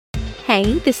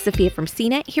Hey, this is Sophia from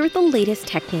CNET here with the latest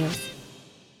tech news.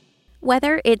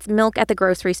 Whether it's milk at the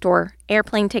grocery store,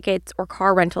 airplane tickets, or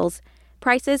car rentals,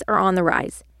 prices are on the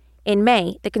rise. In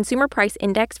May, the Consumer Price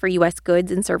Index for U.S. goods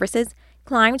and services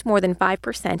climbed more than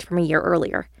 5% from a year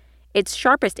earlier, its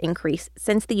sharpest increase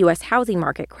since the U.S. housing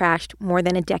market crashed more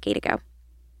than a decade ago.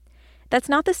 That's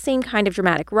not the same kind of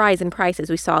dramatic rise in prices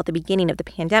we saw at the beginning of the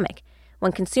pandemic,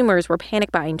 when consumers were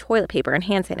panic buying toilet paper and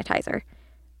hand sanitizer.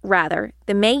 Rather,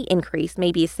 the May increase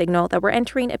may be a signal that we're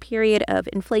entering a period of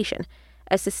inflation,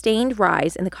 a sustained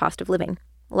rise in the cost of living,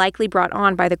 likely brought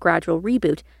on by the gradual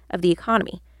reboot of the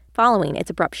economy following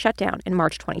its abrupt shutdown in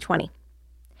March 2020.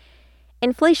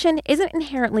 Inflation isn't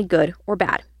inherently good or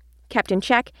bad. Kept in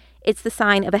check, it's the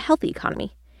sign of a healthy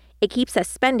economy. It keeps us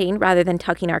spending rather than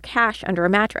tucking our cash under a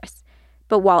mattress.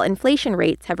 But while inflation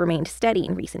rates have remained steady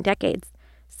in recent decades,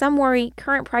 some worry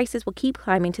current prices will keep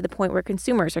climbing to the point where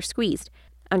consumers are squeezed,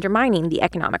 undermining the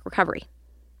economic recovery.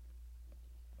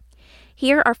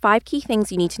 Here are 5 key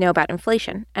things you need to know about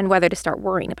inflation and whether to start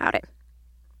worrying about it.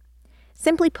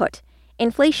 Simply put,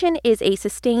 inflation is a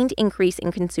sustained increase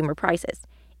in consumer prices.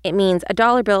 It means a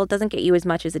dollar bill doesn't get you as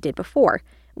much as it did before,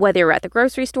 whether you're at the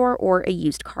grocery store or a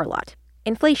used car lot.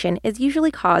 Inflation is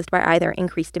usually caused by either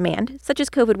increased demand, such as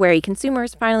COVID-weary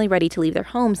consumers finally ready to leave their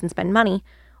homes and spend money,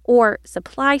 or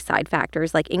supply-side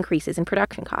factors like increases in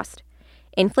production cost.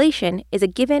 Inflation is a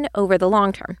given over the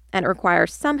long term and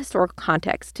requires some historical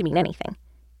context to mean anything.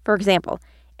 For example,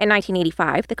 in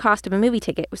 1985, the cost of a movie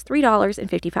ticket was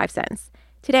 $3.55.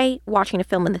 Today, watching a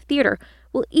film in the theater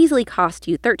will easily cost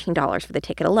you $13 for the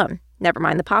ticket alone, never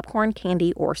mind the popcorn,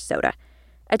 candy, or soda.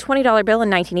 A $20 bill in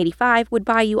 1985 would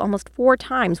buy you almost 4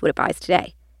 times what it buys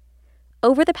today.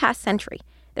 Over the past century,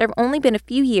 there have only been a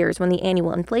few years when the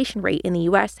annual inflation rate in the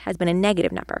U.S. has been a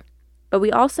negative number. But we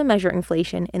also measure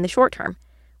inflation in the short term,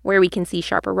 where we can see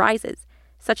sharper rises,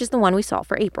 such as the one we saw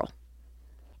for April.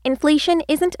 Inflation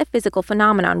isn't a physical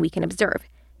phenomenon we can observe.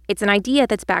 It's an idea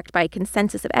that's backed by a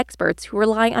consensus of experts who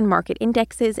rely on market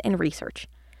indexes and research.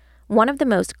 One of the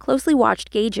most closely watched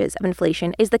gauges of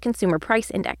inflation is the Consumer Price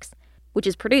Index, which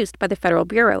is produced by the Federal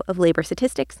Bureau of Labor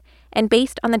Statistics and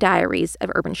based on the diaries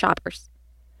of urban shoppers.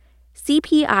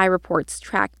 CPI reports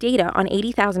track data on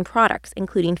 80,000 products,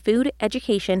 including food,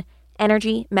 education,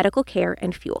 energy, medical care,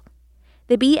 and fuel.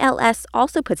 The BLS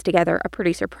also puts together a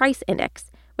Producer Price Index,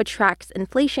 which tracks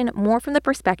inflation more from the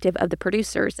perspective of the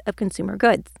producers of consumer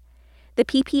goods. The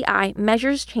PPI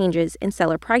measures changes in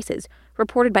seller prices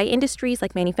reported by industries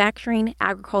like manufacturing,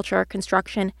 agriculture,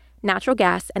 construction, natural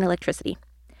gas, and electricity.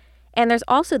 And there's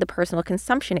also the Personal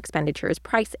Consumption Expenditures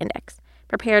Price Index,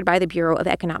 prepared by the Bureau of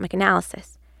Economic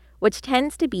Analysis, which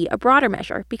tends to be a broader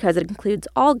measure because it includes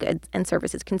all goods and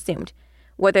services consumed,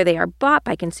 whether they are bought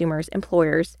by consumers,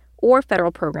 employers, or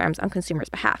federal programs on consumers'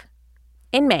 behalf.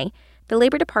 In May, the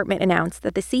Labor Department announced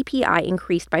that the CPI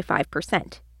increased by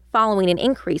 5%, following an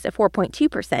increase of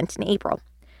 4.2% in April,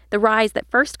 the rise that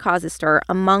first caused a stir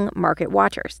among market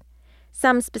watchers.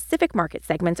 Some specific market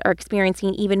segments are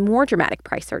experiencing even more dramatic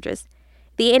price surges.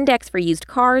 The index for used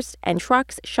cars and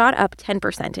trucks shot up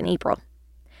 10% in April.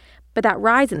 But that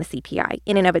rise in the CPI,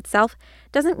 in and of itself,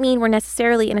 doesn't mean we're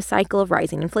necessarily in a cycle of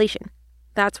rising inflation.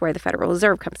 That's where the Federal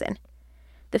Reserve comes in.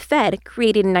 The Fed,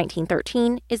 created in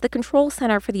 1913, is the control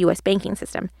center for the U.S. banking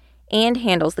system and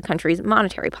handles the country's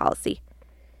monetary policy.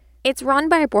 It's run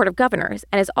by a board of governors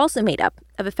and is also made up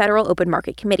of a Federal Open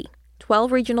Market Committee,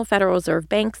 12 regional Federal Reserve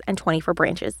banks, and 24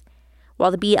 branches.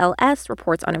 While the BLS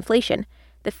reports on inflation,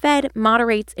 the Fed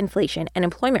moderates inflation and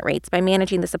employment rates by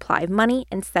managing the supply of money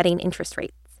and setting interest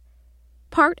rates.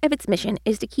 Part of its mission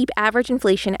is to keep average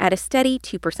inflation at a steady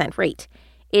 2% rate.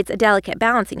 It's a delicate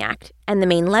balancing act, and the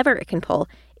main lever it can pull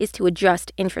is to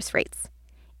adjust interest rates.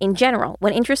 In general,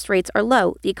 when interest rates are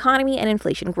low, the economy and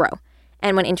inflation grow,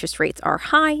 and when interest rates are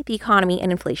high, the economy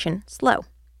and inflation slow.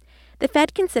 The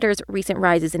Fed considers recent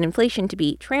rises in inflation to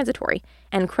be transitory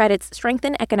and credits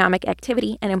strengthened economic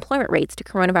activity and employment rates to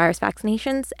coronavirus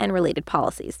vaccinations and related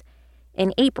policies.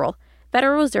 In April,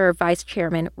 Federal Reserve Vice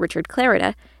Chairman Richard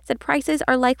Clarida said prices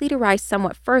are likely to rise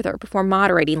somewhat further before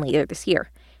moderating later this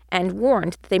year, and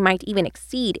warned that they might even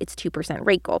exceed its 2%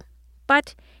 rate goal.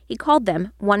 But he called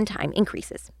them one-time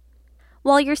increases.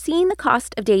 While you're seeing the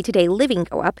cost of day-to-day living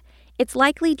go up, it's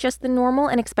likely just the normal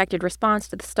and expected response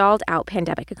to the stalled-out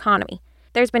pandemic economy.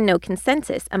 There's been no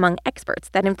consensus among experts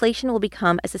that inflation will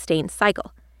become a sustained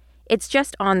cycle. It's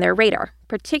just on their radar,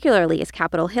 particularly as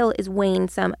Capitol Hill is weighing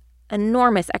some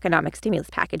enormous economic stimulus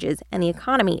packages and the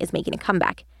economy is making a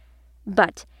comeback.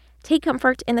 But take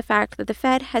comfort in the fact that the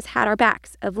Fed has had our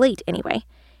backs, of late anyway.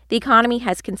 The economy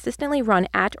has consistently run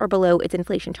at or below its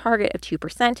inflation target of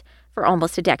 2% for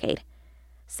almost a decade.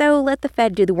 So let the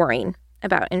Fed do the worrying,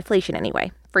 about inflation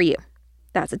anyway, for you.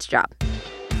 That's its job.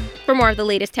 For more of the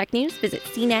latest tech news, visit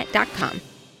cnet.com.